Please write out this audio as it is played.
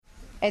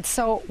It's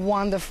so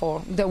wonderful,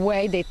 the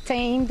way they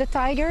tame the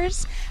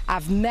tigers.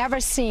 I've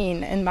never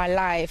seen in my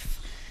life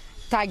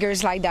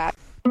tigers like that.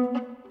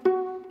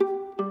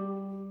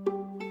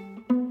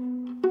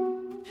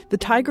 The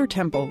Tiger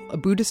Temple, a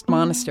Buddhist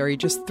monastery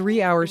just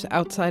 3 hours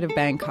outside of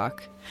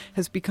Bangkok,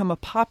 has become a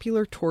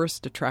popular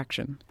tourist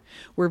attraction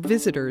where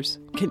visitors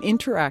can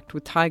interact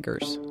with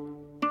tigers.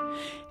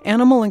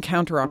 Animal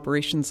encounter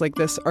operations like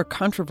this are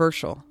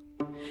controversial.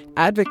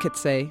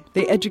 Advocates say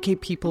they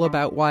educate people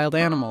about wild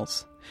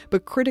animals,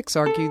 but critics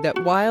argue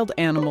that wild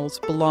animals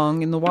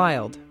belong in the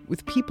wild,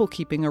 with people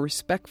keeping a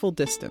respectful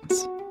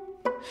distance.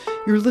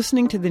 You're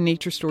listening to the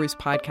Nature Stories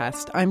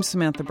podcast. I'm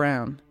Samantha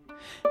Brown.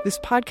 This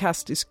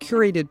podcast is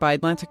curated by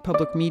Atlantic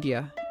Public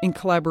Media in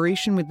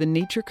collaboration with the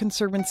Nature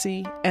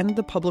Conservancy and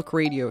the Public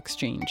Radio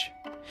Exchange.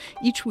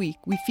 Each week,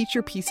 we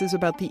feature pieces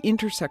about the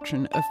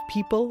intersection of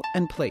people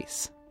and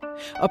place.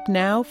 Up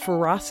now,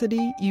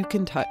 Ferocity You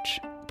Can Touch,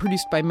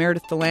 produced by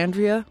Meredith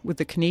Dellandrea with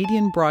the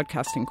Canadian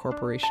Broadcasting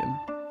Corporation.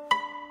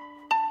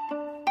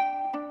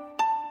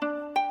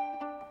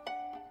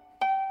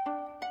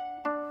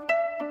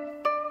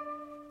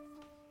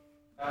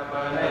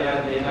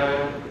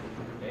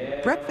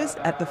 Breakfast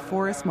at the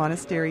Forest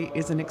Monastery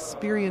is an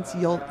experience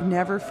you'll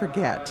never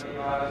forget.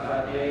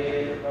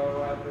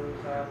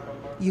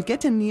 You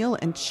get to kneel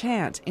and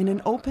chant in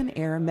an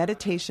open-air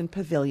meditation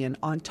pavilion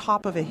on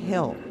top of a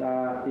hill.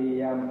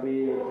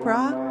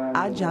 Pra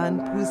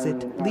Ajahn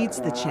Puzit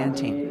leads the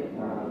chanting.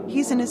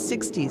 He's in his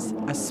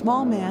 60s, a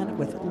small man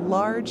with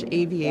large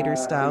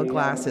aviator-style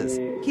glasses.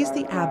 He's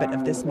the abbot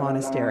of this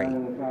monastery.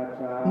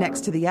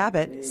 Next to the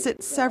abbot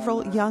sit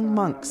several young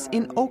monks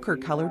in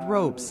ochre-colored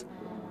robes.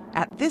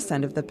 At this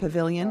end of the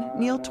pavilion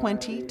kneel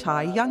 20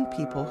 Thai young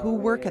people who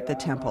work at the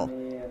temple,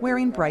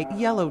 wearing bright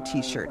yellow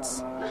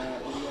T-shirts.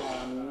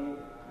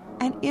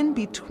 And in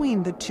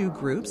between the two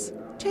groups,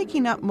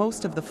 taking up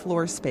most of the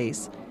floor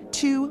space,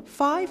 two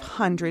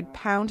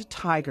 500-pound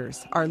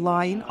tigers are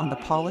lying on the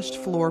polished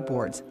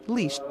floorboards,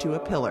 leashed to a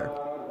pillar.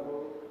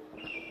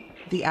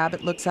 The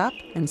abbot looks up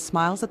and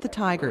smiles at the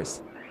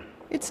tigers.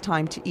 It's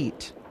time to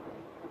eat.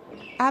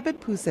 Abbot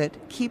Puzit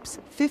keeps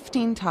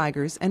 15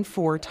 tigers and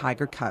 4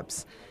 tiger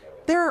cubs.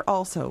 There are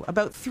also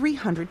about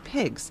 300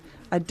 pigs,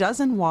 a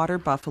dozen water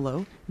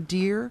buffalo,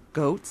 deer,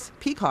 goats,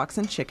 peacocks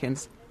and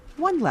chickens,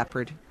 1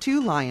 leopard,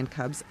 2 lion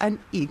cubs, an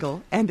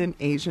eagle, and an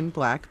Asian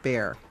black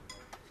bear.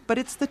 But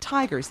it's the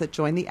tigers that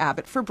join the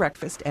abbot for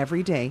breakfast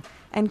every day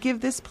and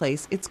give this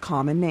place its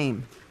common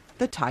name,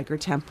 the Tiger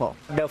Temple.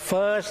 The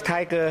first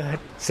tiger.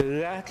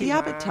 The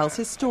abbot tells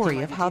his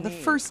story of how the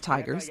first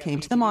tigers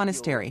came to the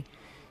monastery.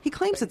 He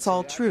claims it's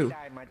all true,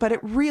 but it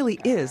really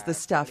is the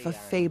stuff of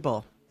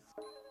fable.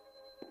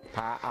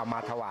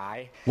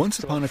 Once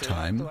upon a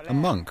time, a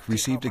monk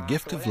received a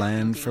gift of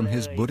land from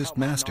his Buddhist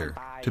master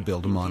to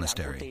build a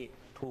monastery.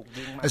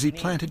 As he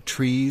planted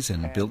trees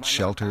and built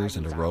shelters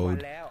and a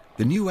road,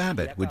 the new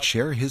abbot would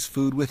share his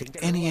food with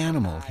any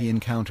animal he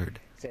encountered,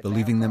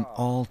 believing them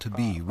all to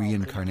be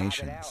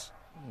reincarnations.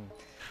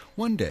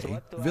 One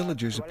day,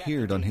 villagers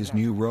appeared on his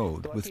new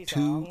road with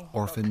 2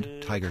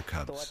 orphaned tiger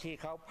cubs.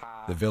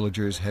 The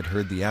villagers had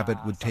heard the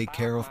abbot would take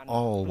care of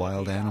all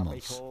wild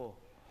animals.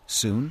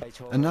 Soon,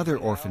 another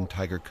orphaned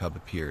tiger cub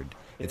appeared,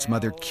 its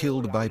mother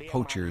killed by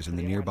poachers in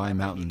the nearby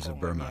mountains of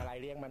Burma.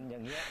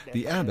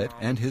 The abbot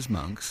and his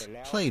monks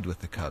played with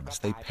the cubs.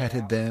 They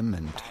petted them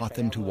and taught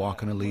them to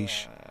walk on a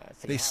leash.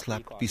 They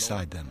slept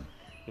beside them.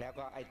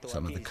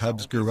 Some of the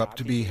cubs grew up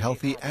to be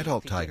healthy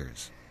adult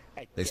tigers.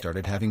 They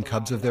started having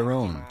cubs of their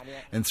own,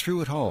 and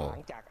through it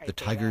all, the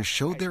tigers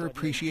showed their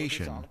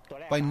appreciation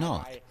by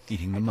not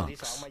eating the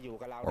monks,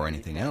 or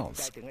anything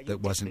else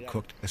that wasn't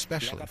cooked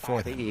especially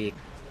for them.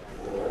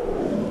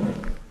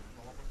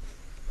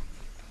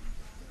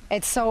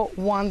 It's so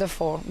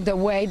wonderful, the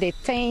way they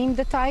tame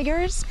the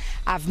tigers.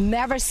 I've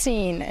never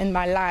seen in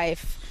my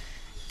life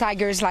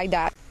tigers like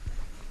that.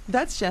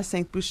 That's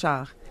Jacinthe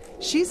Bouchard.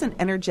 She's an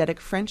energetic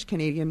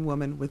French-Canadian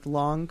woman with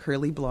long,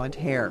 curly blonde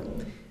hair.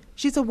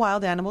 She's a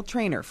wild animal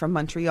trainer from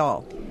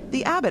Montreal.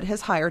 The abbot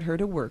has hired her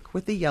to work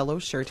with the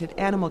yellow-shirted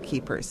animal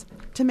keepers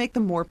to make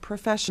them more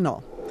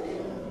professional.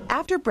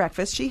 After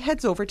breakfast, she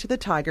heads over to the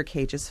tiger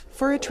cages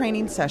for a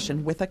training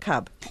session with a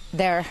cub.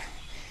 They're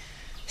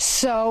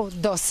so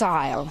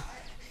docile.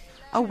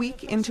 A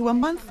week into a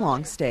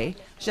month-long stay,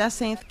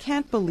 Jacinthe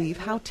can't believe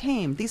how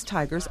tame these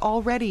tigers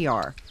already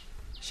are.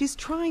 She's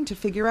trying to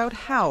figure out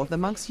how the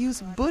monks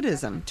use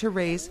Buddhism to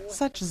raise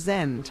such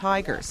Zen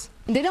tigers.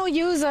 They don't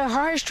use a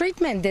harsh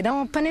treatment. They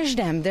don't punish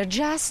them. They're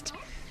just,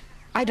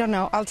 I don't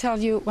know. I'll tell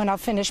you when I'll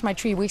finish my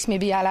 3 weeks,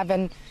 maybe I'll have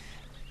an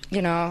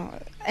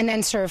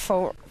answer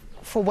for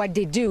what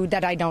they do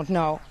that I don't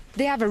know.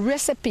 They have a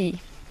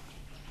recipe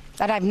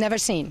that I've never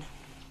seen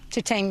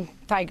to tame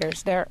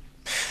tigers. They're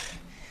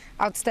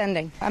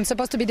outstanding. I'm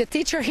supposed to be the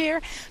teacher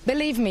here.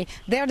 Believe me,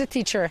 they're the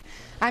teacher.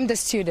 I'm the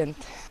student.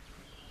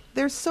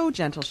 They're so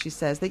gentle, she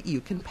says, that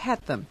you can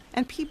pet them,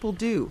 and people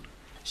do.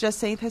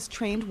 Jacinthe has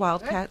trained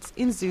wildcats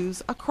in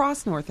zoos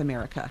across North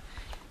America.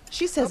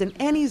 She says in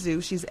any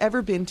zoo she's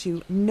ever been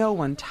to, no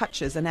one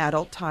touches an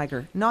adult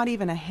tiger, not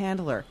even a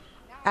handler.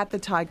 At the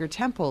Tiger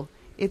Temple,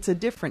 it's a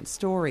different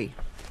story.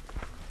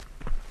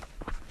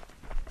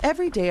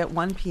 Every day at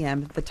 1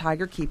 p.m., the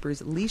tiger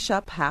keepers leash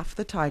up half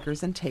the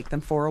tigers and take them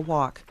for a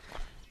walk.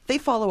 They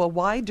follow a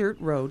wide dirt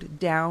road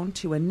down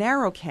to a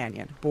narrow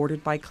canyon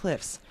bordered by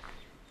cliffs.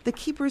 The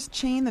keepers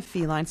chain the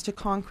felines to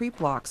concrete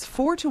blocks,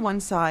 4 to one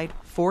side,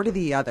 4 to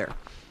the other.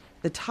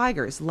 The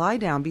tigers lie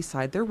down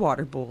beside their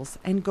water bowls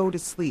and go to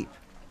sleep.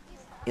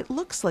 It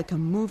looks like a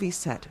movie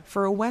set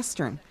for a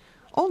Western,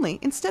 only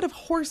instead of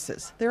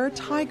horses, there are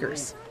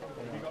tigers.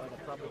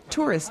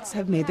 Tourists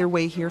have made their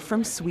way here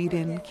from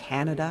Sweden,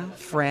 Canada,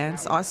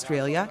 France,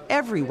 Australia,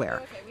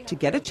 everywhere, to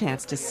get a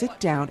chance to sit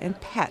down and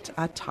pet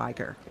a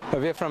tiger.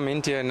 We're from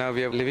India now.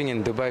 We are living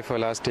in Dubai for the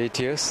last 8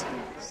 years.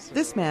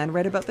 This man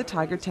read about the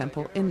Tiger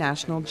Temple in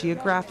National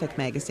Geographic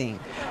magazine.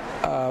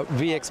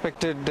 We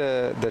expected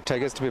the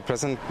tigers to be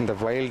present in the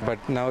wild, but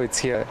now it's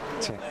here.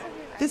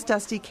 This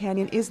dusty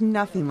canyon is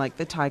nothing like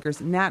the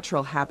tiger's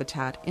natural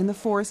habitat in the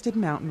forested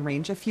mountain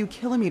range a few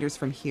kilometers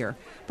from here,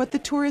 but the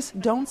tourists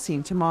don't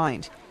seem to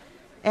mind.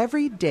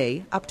 Every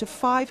day, up to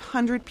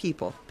 500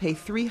 people pay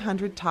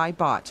 300 Thai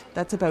baht,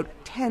 that's about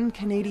 10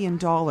 Canadian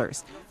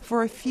dollars,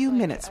 for a few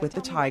minutes with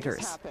the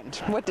tigers.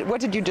 What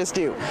did you just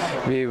do?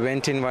 We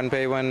went in one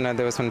by one.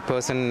 There was one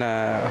person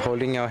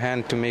holding our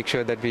hand to make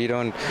sure that we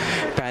don't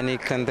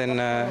panic. And then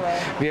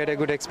we had a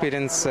good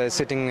experience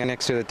sitting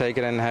next to the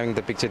tiger and having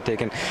the picture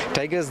taken.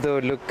 Tigers, though,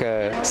 look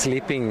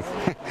sleeping.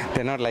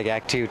 They're not like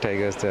active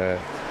tigers.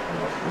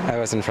 I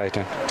wasn't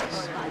frightened.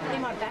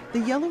 The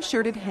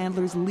yellow-shirted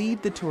handlers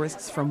lead the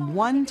tourists from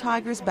one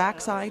tiger's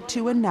backside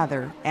to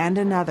another and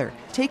another,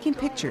 taking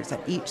pictures at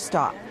each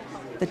stop.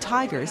 The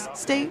tigers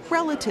stay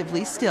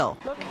relatively still.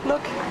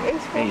 Look.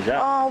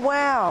 Oh,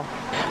 wow.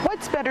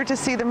 What's better, to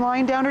see them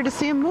lying down or to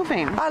see them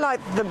moving? I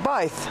like them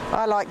both.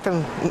 I like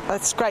them.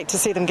 It's great to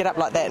see them get up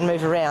like that and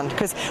move around,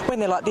 because when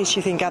they're like this,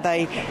 you think, are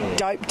they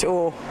doped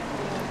or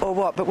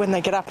what? But when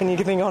they get up and you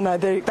think, oh no,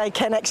 they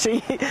can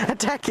actually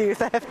attack you if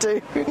they have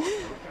to.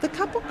 The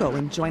couple go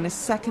and join a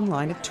second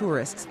line of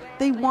tourists.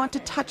 They want to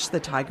touch the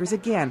tigers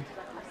again.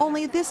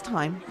 Only this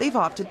time, they've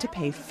opted to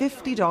pay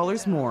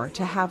 $50 more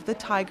to have the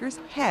tiger's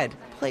head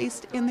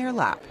placed in their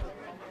lap.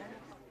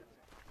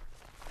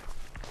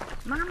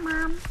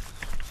 Mom.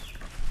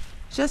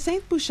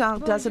 Jacinth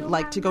Bouchard doesn't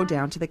like to go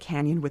down to the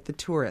canyon with the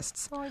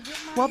tourists.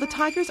 While the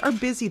tigers are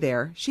busy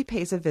there, she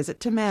pays a visit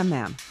to Mam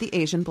Mam, the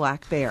Asian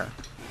black bear.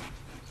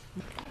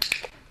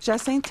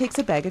 Jacinth takes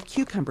a bag of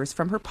cucumbers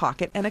from her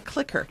pocket and a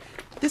clicker.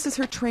 This is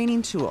her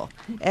training tool.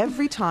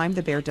 Every time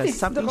the bear does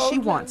something she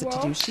wants it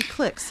to do, she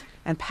clicks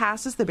and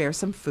passes the bear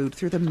some food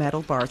through the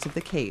metal bars of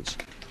the cage.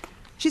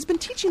 She's been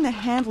teaching the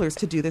handlers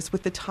to do this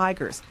with the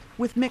tigers,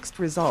 with mixed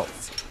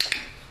results.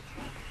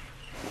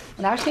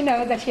 Now she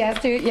knows that she has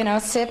to,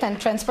 sit and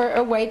transfer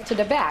her weight to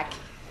the back.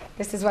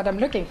 This is what I'm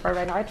looking for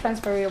right now. I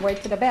transfer your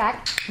weight to the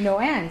back. No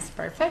hands.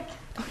 Perfect.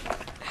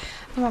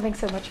 I'm having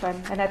so much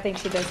fun, and I think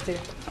she does too.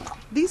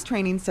 These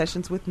training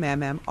sessions with Mam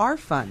Mam are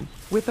fun,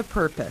 with a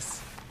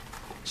purpose.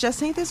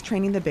 Jacinth is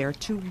training the bear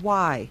to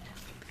Y.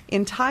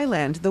 In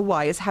Thailand, the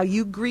Y is how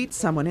you greet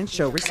someone and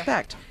show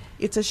respect.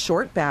 It's a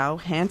short bow,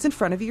 hands in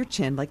front of your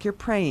chin like you're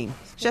praying.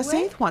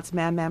 Jacinth wants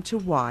Mam Mam to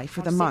Y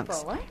for the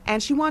monks,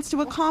 and she wants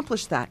to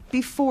accomplish that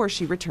before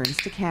she returns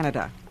to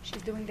Canada.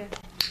 She's doing that.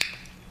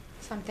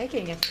 So I'm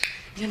taking it,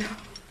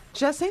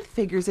 Jacinth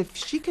figures if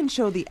she can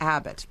show the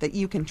abbot that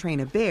you can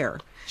train a bear,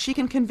 she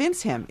can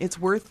convince him it's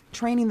worth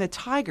training the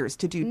tigers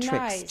to do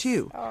tricks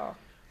too. Oh,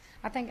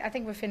 I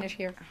think we're finished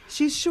here.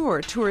 She's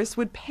sure tourists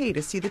would pay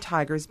to see the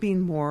tigers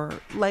being more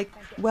like,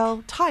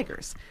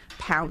 tigers,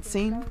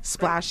 pouncing,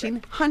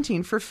 splashing,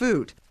 hunting for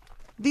food.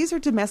 These are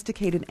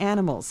domesticated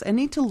animals and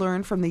need to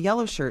learn from the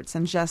yellow shirts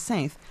and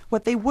Jacinth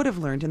what they would have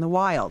learned in the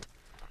wild.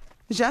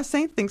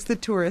 Jacinth thinks the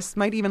tourists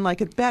might even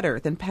like it better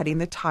than petting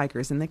the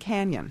tigers in the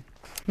canyon.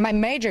 My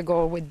major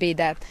goal would be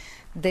that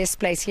this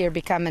place here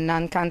become a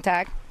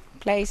non-contact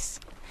place.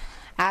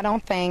 I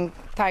don't think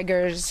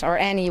tigers or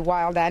any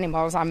wild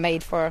animals are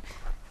made for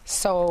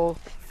so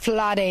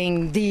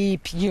flooding,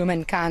 deep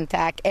human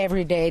contact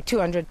every day,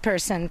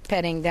 200%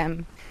 petting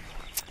them.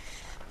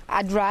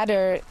 I'd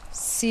rather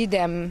see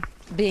them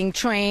being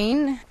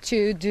trained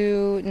to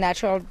do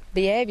natural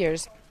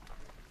behaviors.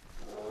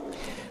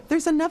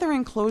 There's another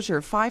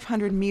enclosure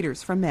 500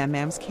 meters from Mam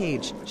Mam's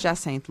cage.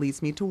 Jacinth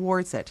leads me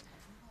towards it.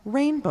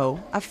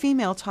 Rainbow, a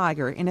female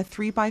tiger in a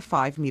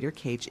 3x5 meter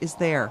cage, is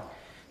there.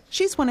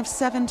 She's one of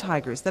 7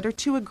 tigers that are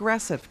too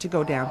aggressive to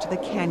go down to the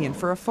canyon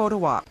for a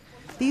photo op.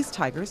 These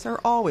tigers are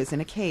always in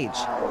a cage,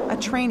 a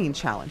training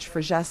challenge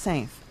for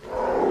Jacinth.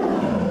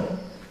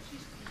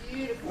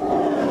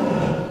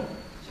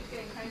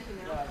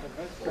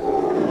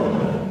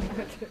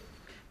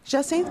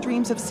 Jacinth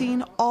dreams of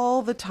seeing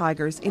all the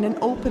tigers in an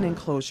open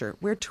enclosure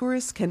where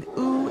tourists can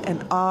ooh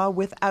and ah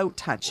without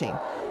touching.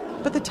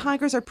 But the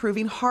tigers are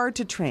proving hard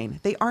to train.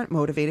 They aren't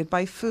motivated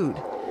by food.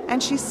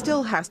 And she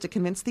still has to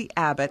convince the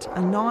abbot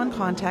a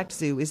non-contact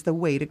zoo is the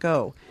way to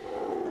go.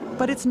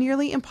 But it's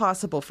nearly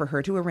impossible for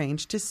her to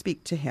arrange to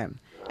speak to him.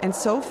 And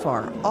so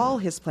far, all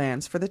his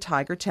plans for the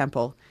Tiger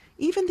Temple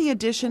even the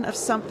addition of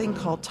something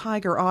called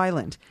Tiger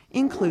Island,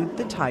 include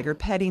the tiger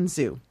petting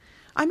zoo.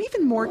 I'm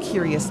even more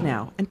curious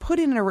now and put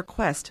in a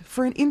request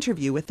for an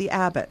interview with the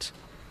abbot.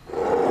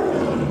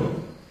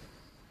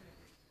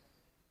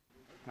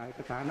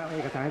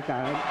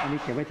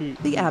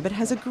 The abbot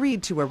has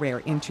agreed to a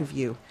rare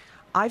interview.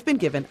 I've been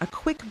given a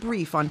quick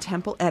brief on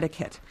temple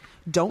etiquette.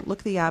 Don't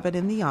look the abbot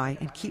in the eye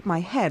and keep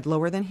my head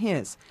lower than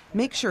his.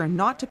 Make sure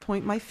not to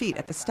point my feet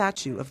at the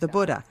statue of the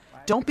Buddha.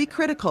 Don't be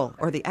critical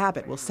or the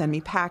abbot will send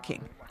me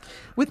packing.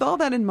 With all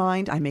that in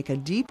mind, I make a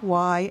deep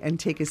Y and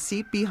take a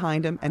seat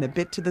behind him and a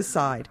bit to the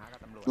side.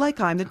 Like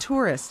I'm the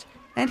tourist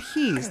and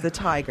he's the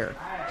tiger.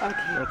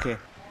 Okay.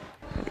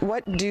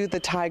 What do the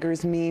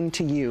tigers mean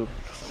to you?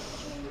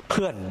 เ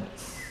พื่อน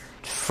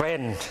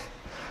friend,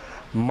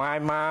 my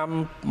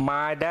mom,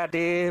 my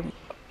daddy,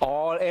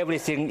 all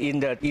everything in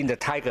the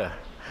tiger,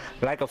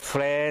 like a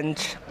friend,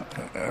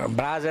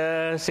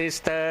 brother,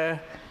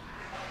 sister,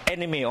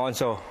 enemy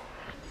also.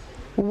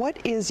 What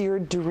is your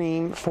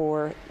dream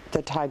for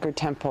the Tiger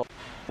Temple?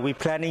 We're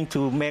planning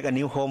to make a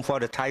new home for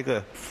the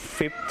tiger,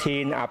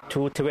 15 up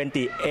to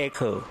 20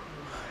 acres,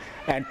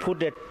 and put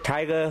the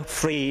tiger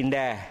free in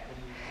there.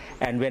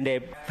 And when they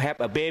have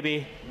a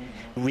baby,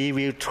 we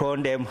will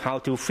train them how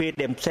to feed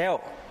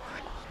themselves.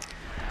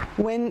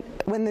 When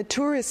the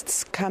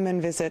tourists come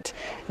and visit,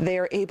 they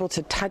are able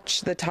to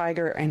touch the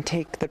tiger and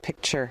take the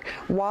picture.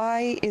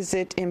 Why is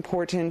it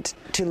important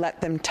to let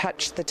them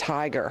touch the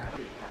tiger?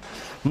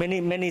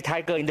 Many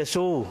tiger in the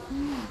zoo,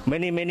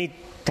 many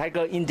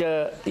tiger in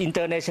the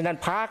international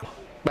park,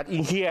 but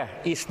in here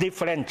it's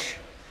different.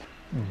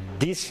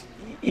 This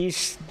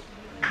is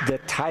the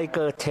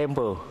tiger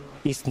temple.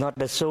 It's not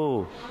the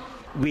zoo.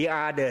 We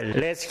are the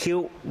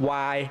rescue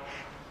wild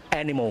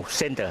animal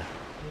center.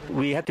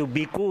 We have to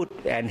be good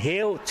and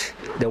help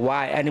the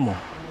wild animal.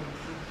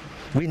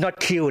 We not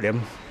kill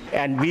them,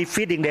 and we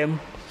feeding them.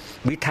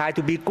 We try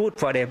to be good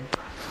for them,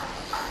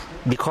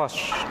 because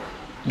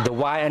the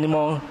wild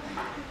animal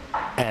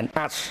and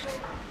us,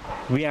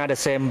 we are the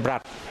same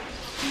blood.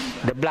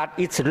 The blood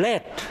is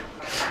red.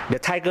 The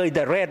tiger is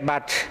the red,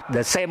 but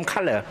the same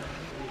color.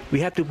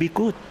 We have to be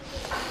good.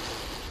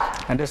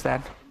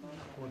 Understand?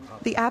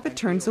 The abbot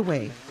turns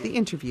away. The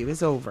interview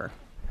is over.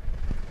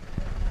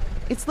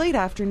 It's late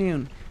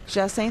afternoon.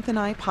 Jacinth and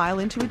I pile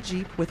into a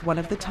jeep with one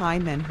of the Thai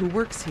men who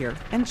works here,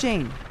 and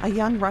Jane, a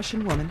young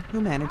Russian woman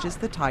who manages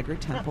the Tiger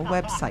Temple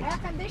website.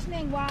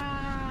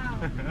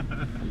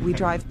 We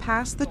drive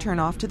past the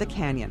turnoff to the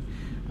canyon.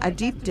 A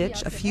deep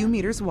ditch a few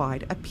meters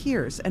wide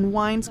appears and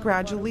winds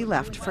gradually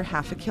left for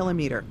half a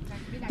kilometer.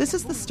 This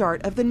is the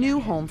start of the new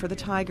home for the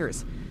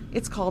tigers.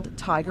 It's called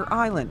Tiger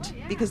Island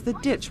because the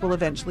ditch will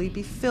eventually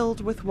be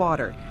filled with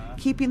water,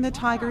 keeping the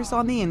tigers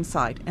on the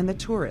inside and the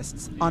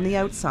tourists on the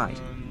outside.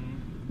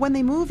 When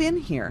they move in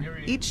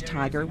here, each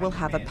tiger will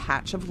have a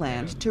patch of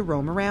land to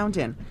roam around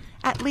in,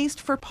 at least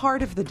for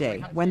part of the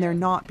day when they're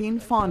not being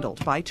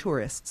fondled by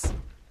tourists.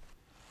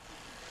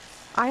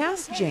 I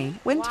asked Jane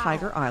when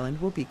Tiger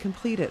Island will be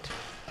completed.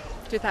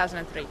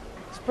 2003.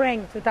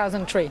 Spring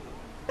 2003.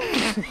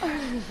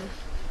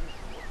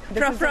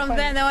 From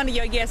then on,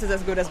 your guess is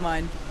as good as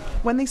mine.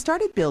 When they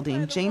started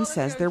building, Jane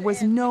says there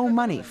was no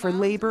money for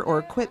labor or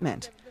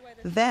equipment.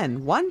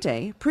 Then, one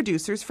day,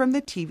 producers from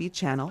the TV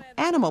channel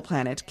Animal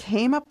Planet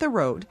came up the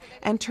road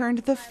and turned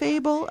the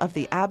fable of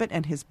the abbot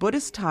and his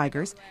Buddhist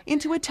tigers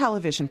into a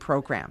television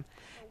program.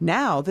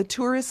 Now the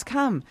tourists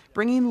come,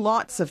 bringing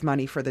lots of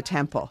money for the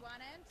temple.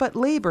 But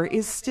labor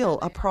is still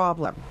a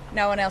problem.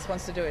 No one else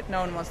wants to do it. No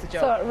one wants the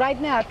job. So right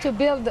now, to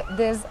build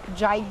this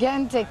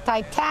gigantic,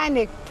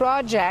 titanic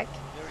project,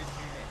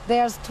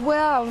 there's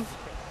 12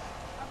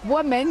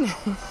 women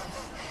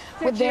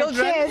with their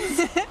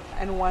kids.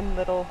 And one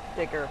little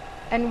digger.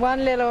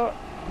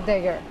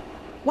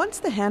 Once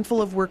the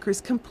handful of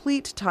workers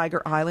complete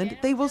Tiger Island,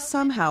 they will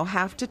somehow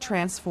have to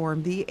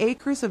transform the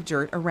acres of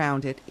dirt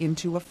around it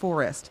into a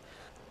forest.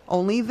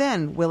 Only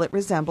then will it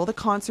resemble the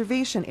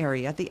conservation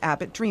area the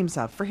abbot dreams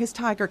of for his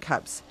tiger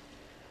cubs.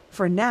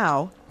 For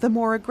now, the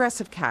more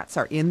aggressive cats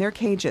are in their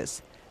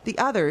cages. The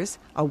others,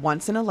 a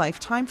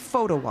once-in-a-lifetime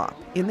photo op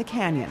in the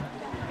canyon.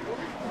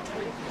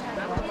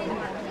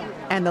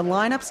 And the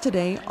lineups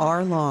today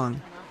are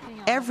long.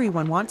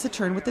 Everyone wants a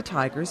turn with the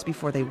tigers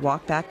before they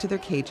walk back to their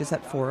cages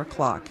at 4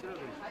 o'clock.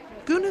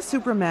 Guna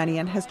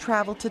Subramanian has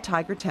traveled to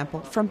Tiger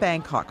Temple from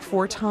Bangkok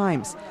 4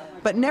 times,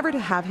 but never to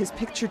have his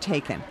picture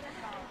taken.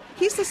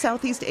 He's the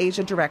Southeast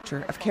Asia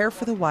director of Care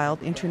for the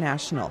Wild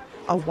International,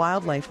 a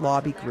wildlife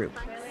lobby group.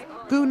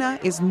 Guna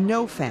is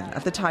no fan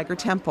of the Tiger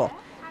Temple.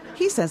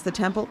 He says the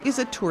temple is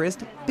a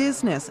tourist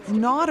business,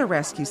 not a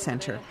rescue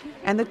center.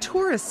 And the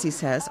tourists, he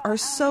says, are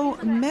so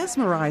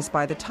mesmerized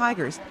by the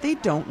tigers, they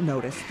don't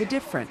notice the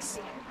difference.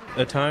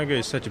 A tiger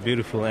is such a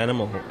beautiful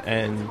animal,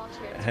 and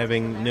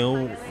having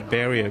no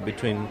barrier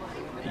between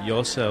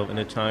yourself and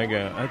a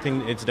tiger, I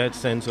think it's that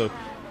sense of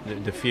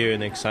the fear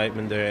and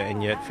excitement there,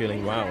 and yet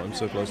feeling, wow, I'm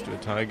so close to a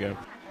tiger.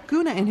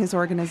 Guna and his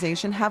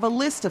organization have a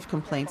list of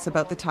complaints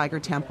about the Tiger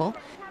Temple.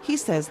 He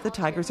says the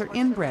tigers are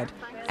inbred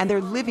and their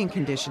living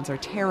conditions are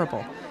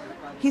terrible.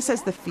 He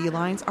says the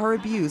felines are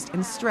abused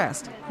and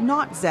stressed,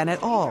 not zen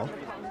at all,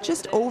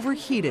 just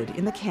overheated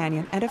in the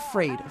canyon and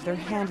afraid of their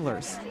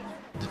handlers.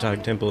 The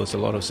Tiger Temple is a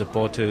lot of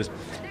supporters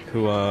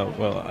who are,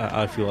 well,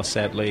 I feel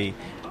sadly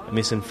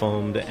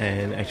misinformed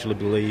and actually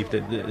believe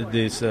that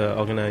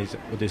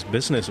this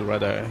business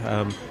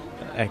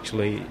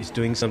actually is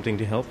doing something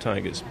to help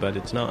tigers, but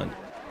it's not.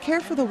 Care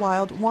for the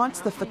Wild wants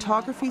the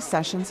photography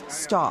sessions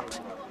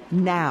stopped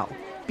now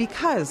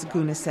because,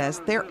 Guna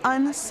says, they're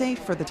unsafe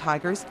for the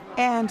tigers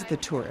and the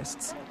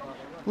tourists.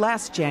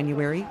 Last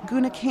January,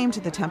 Guna came to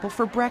the temple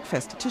for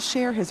breakfast to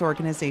share his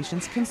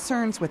organization's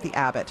concerns with the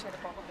abbot.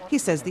 He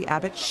says the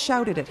abbot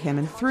shouted at him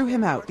and threw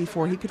him out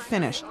before he could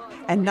finish,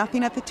 and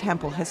nothing at the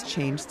temple has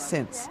changed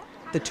since.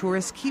 The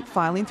tourists keep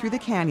filing through the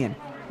canyon,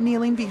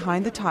 kneeling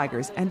behind the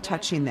tigers and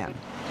touching them.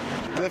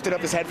 He lifted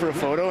up his head for a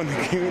photo and the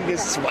coon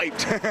just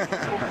swiped.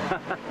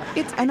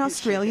 It's an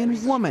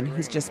Australian woman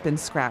who's just been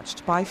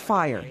scratched by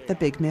Fire, the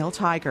big male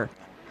tiger.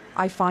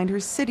 I find her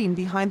sitting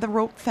behind the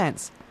rope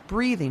fence,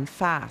 breathing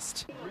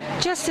fast.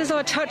 Just as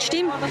I touched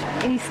him,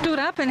 he stood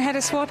up and had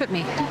a swipe at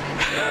me.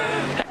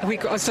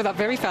 I stood up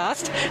very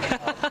fast.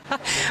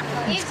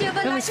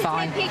 It was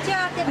fine.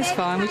 It was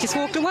fine. We just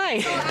walked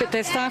away. But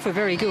their staff were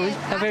very good.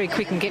 They were very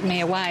quick in getting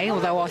me away,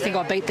 although I think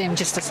I beat them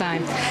just the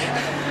same.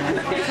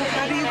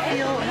 How do you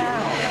feel now?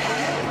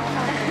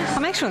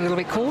 I'm actually a little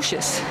bit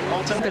cautious,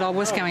 but I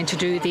was going to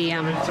do the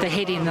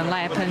head in the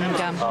lap, and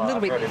a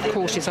little bit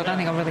cautious. I don't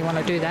think I really want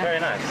to do that. Very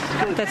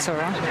nice. That's all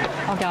right.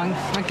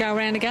 I'll go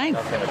around again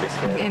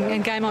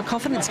and gain my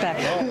confidence back.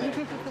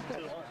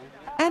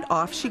 And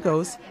off she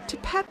goes to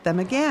pet them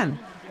again.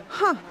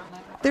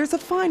 There's a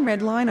fine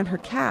red line on her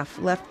calf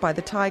left by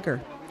the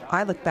tiger.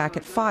 I look back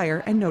at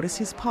Fire and notice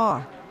his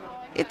paw.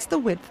 It's the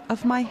width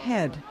of my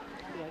head.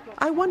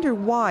 I wonder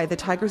why the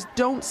tigers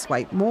don't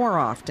swipe more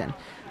often.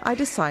 I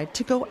decide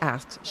to go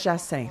ask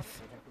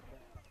Jacinth.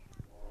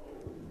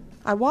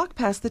 I walk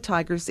past the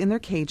tigers in their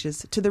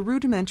cages to the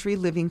rudimentary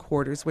living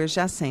quarters where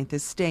Jacinth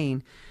is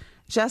staying.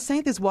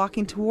 Jacinth is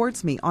walking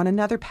towards me on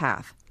another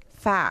path,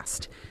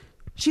 fast.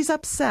 She's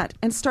upset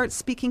and starts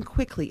speaking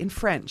quickly in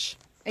French.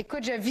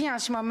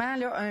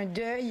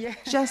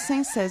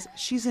 Jacinth says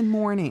she's in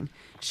mourning.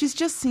 She's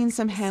just seen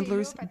some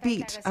handlers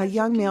beat a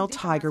young male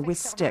tiger with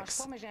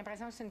sticks.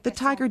 The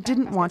tiger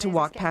didn't want to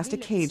walk past a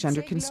cage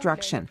under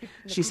construction.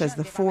 She says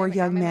the 4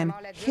 young men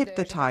hit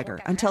the tiger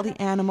until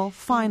the animal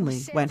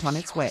finally went on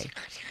its way.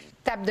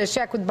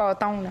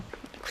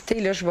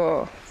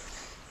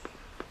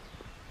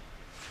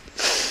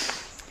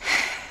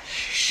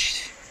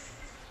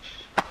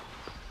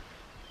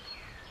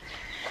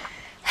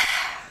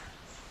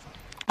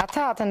 I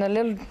thought in a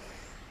little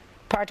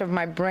part of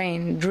my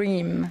brain,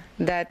 dream,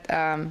 that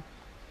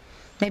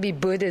maybe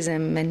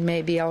Buddhism and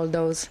maybe all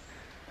those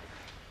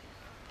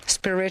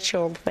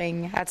spiritual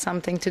thing had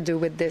something to do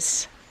with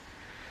this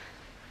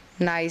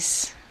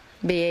nice,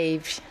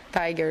 behaved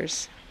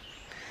tigers.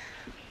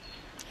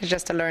 It's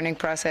just a learning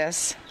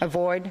process.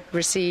 Avoid,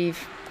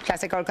 receive,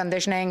 classical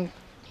conditioning,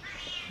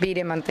 beat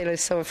him until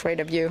he's so afraid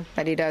of you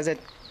that he does it.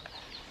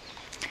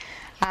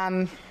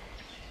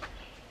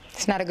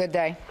 It's not a good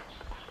day.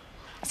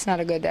 It's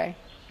not a good day.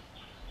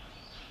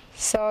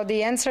 So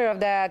the answer of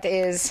that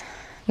is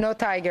no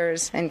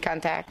tigers in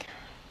contact,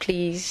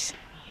 please.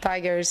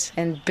 Tigers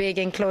in big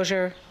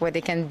enclosure where they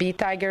can be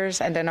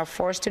tigers and they're not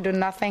forced to do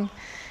nothing.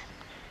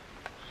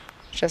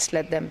 Just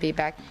let them be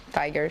back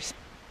tigers.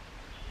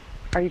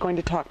 Are you going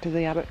to talk to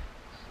the abbot?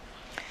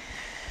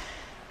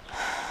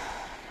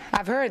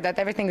 I've heard that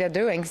everything they're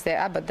doing is the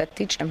abbot that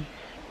teach them.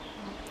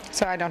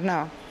 So I don't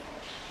know.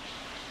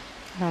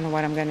 I don't know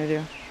what I'm going to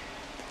do.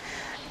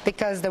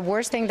 Because the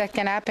worst thing that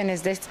can happen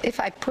is this: if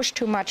I push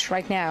too much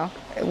right now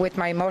with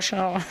my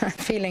emotional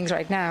feelings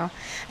right now,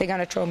 they're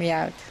going to throw me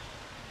out.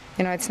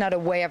 You know, it's not a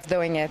way of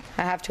doing it.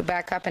 I have to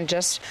back up and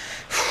just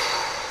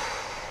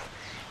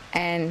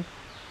and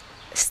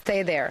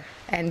stay there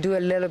and do a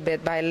little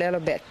bit by a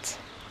little bit.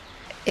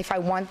 If I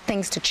want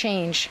things to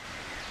change,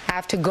 I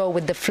have to go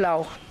with the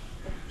flow.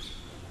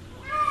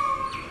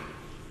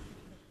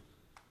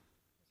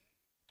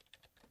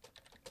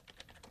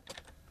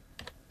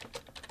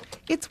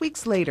 It's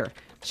weeks later.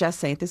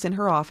 Jacinth is in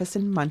her office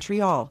in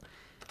Montreal.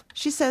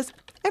 She says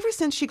ever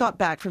since she got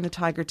back from the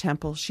Tiger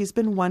Temple, she's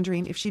been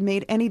wondering if she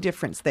made any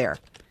difference there.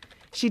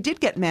 She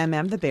did get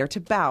Mam the bear to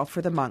bow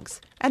for the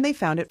monks, and they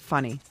found it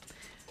funny.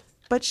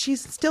 But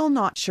she's still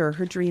not sure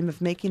her dream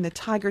of making the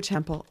Tiger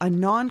Temple a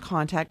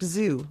non-contact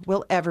zoo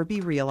will ever be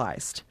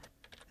realized.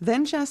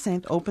 Then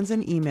Jacinth opens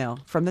an email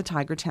from the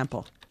Tiger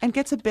Temple and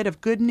gets a bit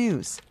of good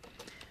news.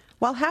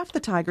 While half the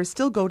tigers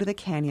still go to the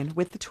canyon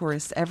with the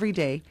tourists every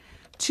day,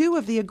 2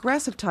 of the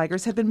aggressive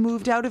tigers have been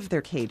moved out of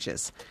their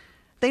cages.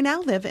 They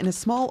now live in a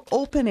small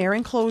open-air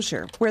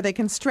enclosure where they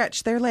can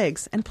stretch their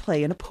legs and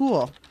play in a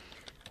pool.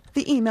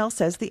 The email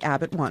says the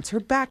abbot wants her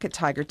back at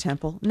Tiger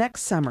Temple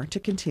next summer to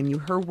continue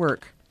her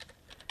work.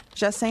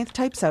 Jacinth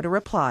types out a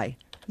reply.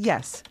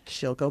 Yes,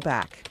 she'll go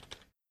back.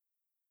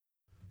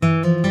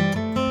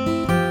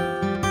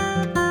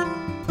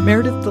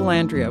 Meredith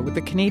Dellandrea with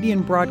the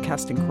Canadian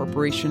Broadcasting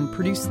Corporation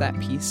produced that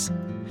piece.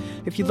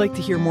 If you'd like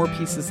to hear more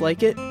pieces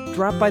like it,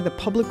 drop by the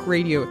Public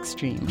Radio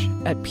Exchange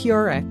at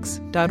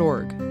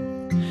prx.org.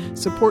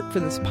 Support for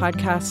this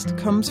podcast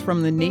comes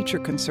from the Nature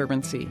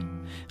Conservancy,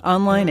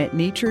 online at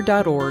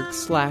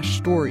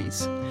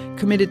nature.org/stories,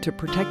 committed to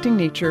protecting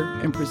nature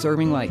and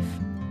preserving life.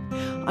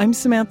 I'm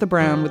Samantha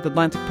Brown with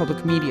Atlantic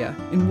Public Media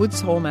in Woods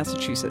Hole,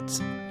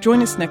 Massachusetts.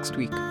 Join us next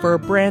week for a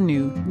brand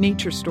new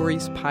Nature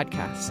Stories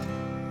podcast.